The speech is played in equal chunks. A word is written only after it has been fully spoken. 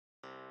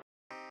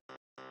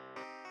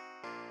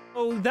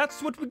So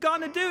that's what we're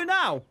gonna do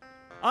now.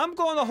 I'm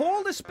gonna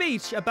hold a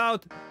speech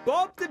about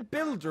Bob the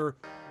Builder.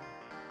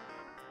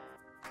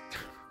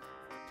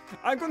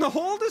 I'm gonna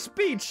hold a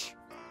speech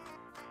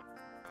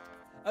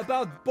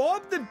about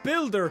Bob the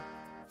Builder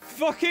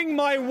fucking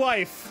my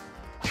wife.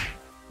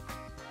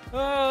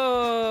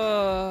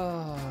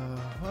 Oh,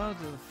 what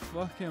the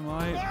fuck am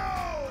I?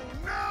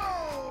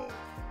 No!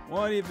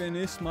 What even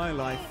is my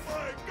life? Oh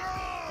my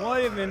God!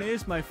 What even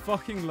is my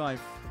fucking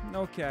life?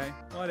 Okay,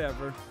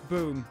 whatever.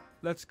 Boom.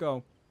 Let's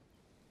go.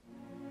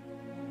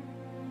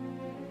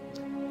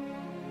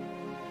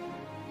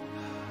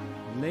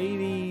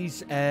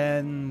 Ladies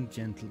and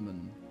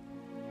gentlemen,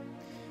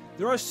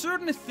 there are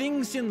certain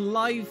things in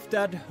life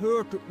that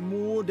hurt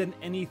more than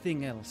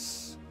anything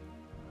else.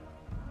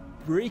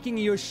 Breaking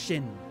your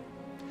shin,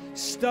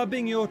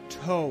 stubbing your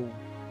toe,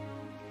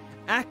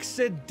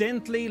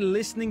 accidentally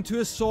listening to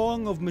a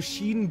song of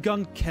Machine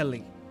Gun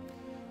Kelly.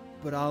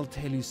 But I'll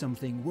tell you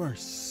something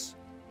worse.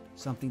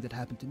 Something that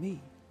happened to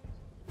me.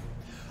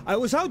 I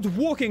was out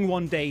walking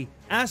one day,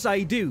 as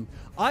I do.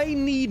 I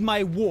need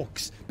my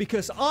walks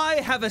because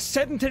I have a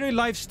sedentary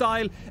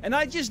lifestyle and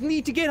I just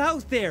need to get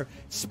out there,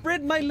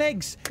 spread my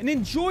legs and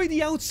enjoy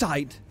the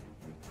outside.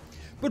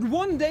 But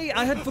one day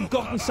I had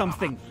forgotten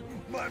something.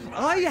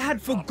 I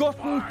had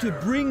forgotten to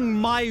bring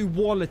my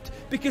wallet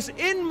because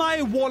in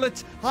my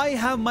wallet I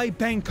have my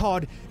bank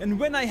card, and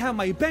when I have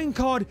my bank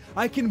card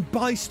I can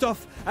buy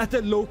stuff at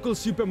the local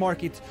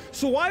supermarket.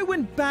 So I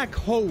went back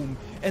home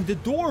and the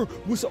door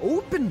was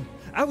open.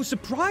 I was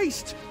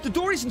surprised. The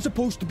door isn't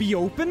supposed to be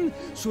open.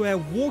 So I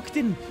walked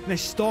in and I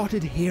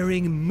started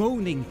hearing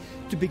moaning.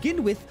 To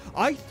begin with,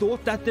 I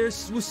thought that there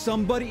was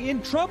somebody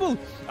in trouble.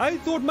 I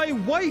thought my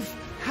wife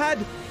had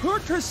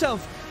hurt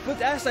herself.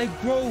 But as I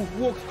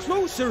walked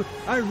closer,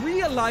 I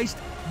realized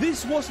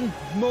this wasn't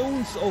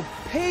moans of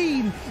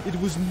pain, it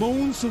was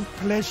moans of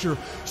pleasure.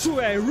 So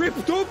I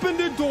ripped open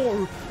the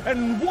door,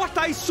 and what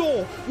I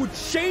saw would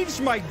change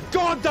my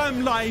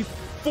goddamn life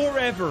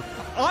forever.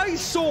 I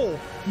saw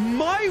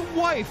my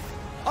wife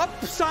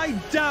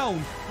upside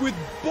down with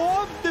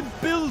Bob the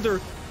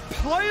Builder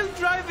pile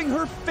driving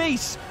her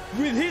face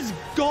with his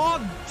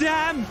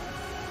goddamn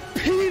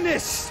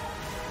penis.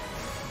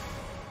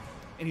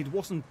 And it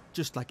wasn't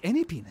just like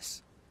any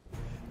penis.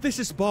 This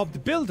is Bob the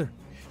Builder.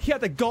 He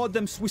had a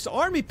goddamn Swiss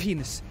Army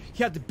penis.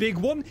 He had the big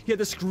one, he had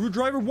the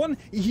screwdriver one,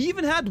 he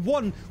even had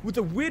one with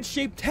a weird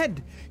shaped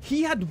head.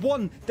 He had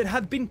one that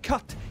had been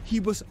cut. He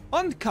was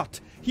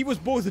uncut. He was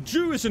both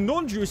Jewish and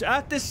non-Jewish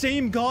at the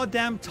same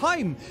goddamn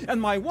time. And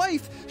my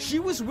wife, she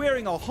was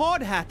wearing a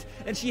hard hat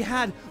and she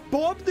had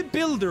Bob the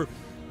Builder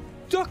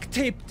duct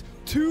taped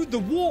to the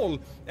wall.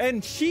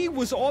 And she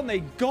was on a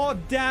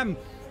goddamn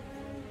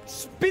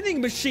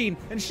spinning machine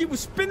and she was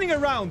spinning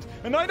around,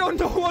 and I don't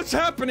know what's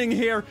happening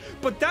here,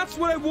 but that's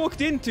what I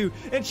walked into.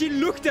 And she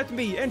looked at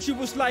me and she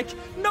was like,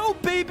 "No,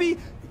 baby,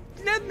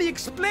 let me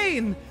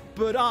explain."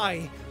 But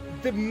I,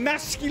 the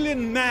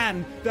masculine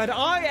man that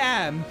I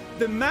am,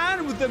 the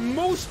man with the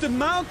most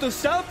amount of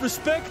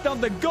self-respect on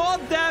the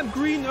goddamn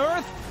green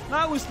earth,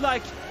 I was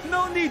like,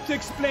 "No need to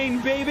explain,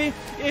 baby.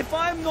 If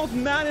I'm not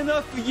man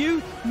enough for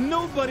you,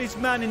 nobody's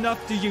man enough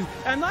to you."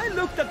 And I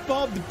looked at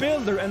Bob the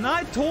Builder and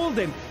I told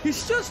him,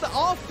 "He's just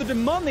after the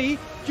money.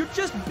 You're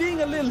just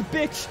being a little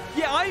bitch.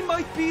 Yeah, I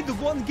might be the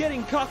one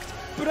getting cocked,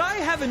 but I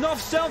have enough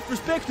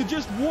self-respect to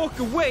just walk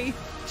away.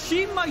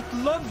 She might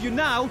love you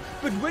now,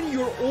 but when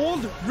you're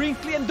old,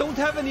 wrinkly, and don't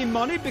have any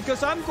money,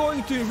 because I'm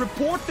going to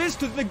report this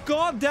to the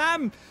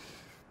goddamn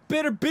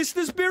Better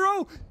Business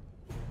Bureau,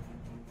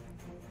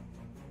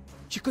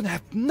 you're gonna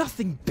have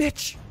nothing,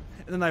 bitch."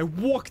 And then I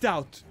walked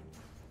out.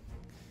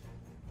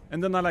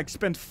 And then I like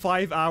spent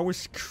 5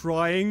 hours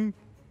crying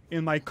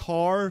in my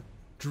car,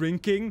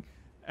 drinking,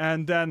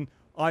 and then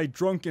I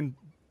drank and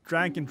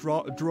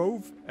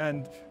drove,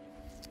 and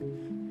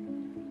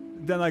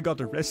then I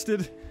got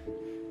arrested.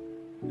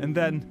 And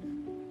then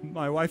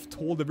my wife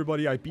told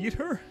everybody I beat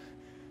her,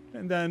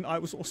 and then I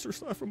was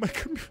ostracized from my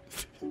community.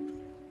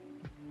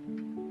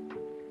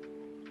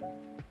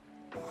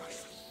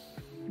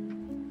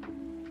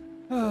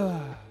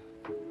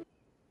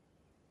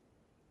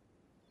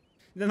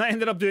 Then I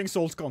ended up doing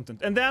Souls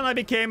content, and then I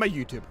became a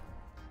YouTuber.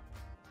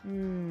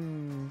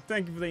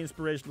 Thank you for the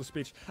inspirational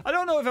speech. I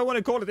don't know if I want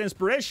to call it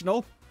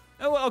inspirational.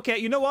 Oh, well, okay,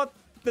 you know what?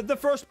 The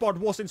first part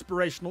was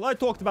inspirational. I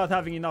talked about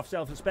having enough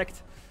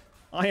self-respect.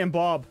 I am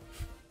Bob.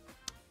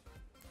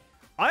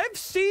 I've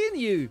seen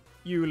you,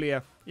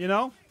 Julia, you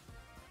know?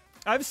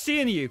 I've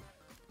seen you.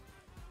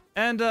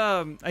 And,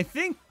 I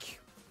think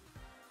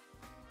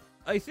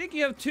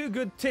you have too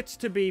good tits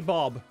to be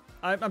Bob.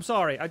 I'm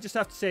sorry, I just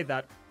have to say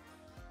that.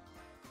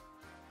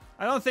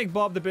 I don't think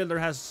Bob the Builder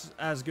has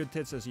as good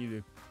tits as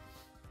you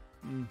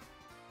do.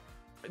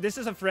 This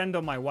is a friend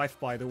of my wife,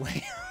 by the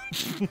way.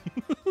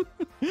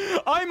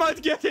 I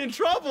might get in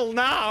trouble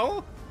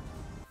now!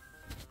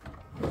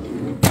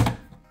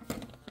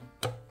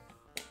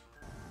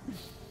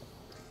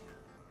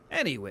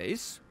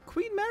 Anyways,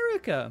 Queen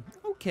America.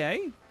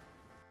 Okay.